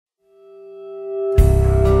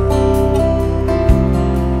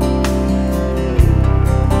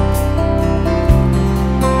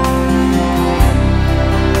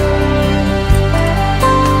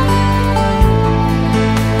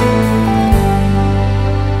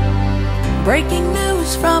Breaking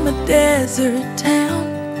news from a desert town,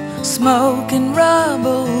 smoke and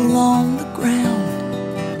rubble on the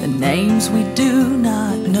ground. The names we do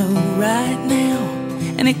not know right now,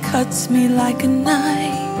 and it cuts me like a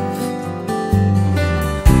knife.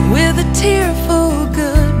 With a tearful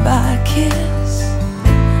goodbye kiss,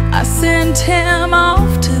 I sent him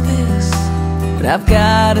off to this, but I've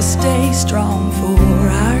gotta stay strong for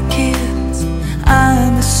our kids.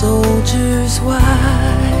 I'm a soldier's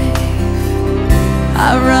wife.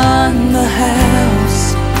 I run the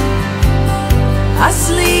house, I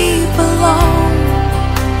sleep alone,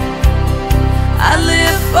 I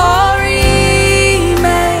live for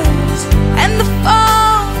emails and the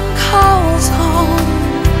phone calls home.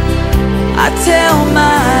 I tell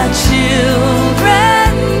my children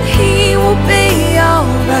he will be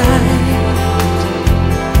alright,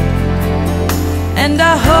 and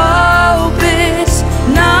I hope it's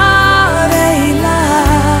not a lie.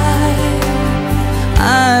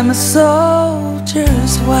 I'm a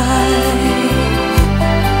soldier's wife.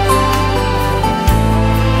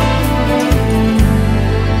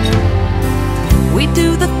 We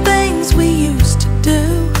do the things we used to do,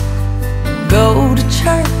 go to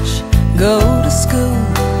church, go to school,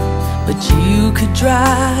 but you could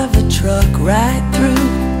drive a truck right through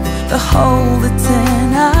the hole that's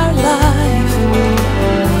in our life.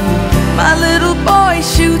 My little boy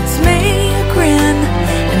shoots me a grin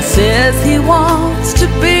and says he wants to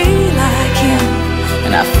be like him,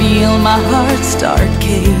 and I feel my heart start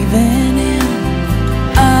caving in.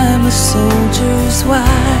 I'm a soldier's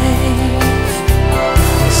wife.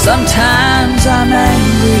 Sometimes I'm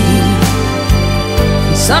angry,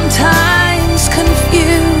 sometimes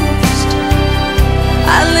confused.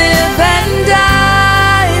 I live and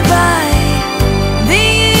die by the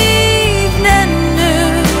evening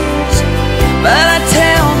news, but I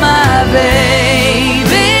tell my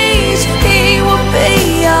babies he will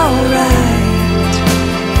be alright,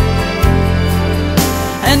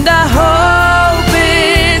 and I hope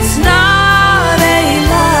it's not a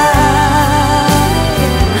lie.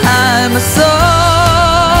 I'm a soldier's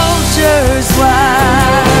wife.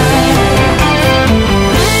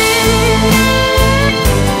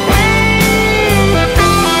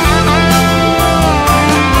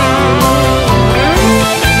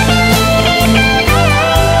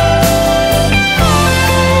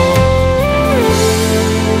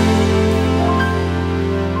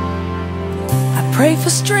 I pray for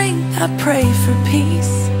strength, I pray for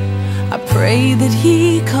peace, I pray that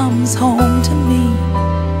he comes home to me.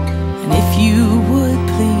 And if you would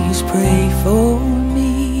please pray for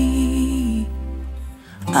me,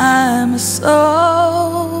 I'm a soldier's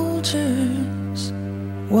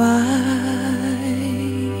wife.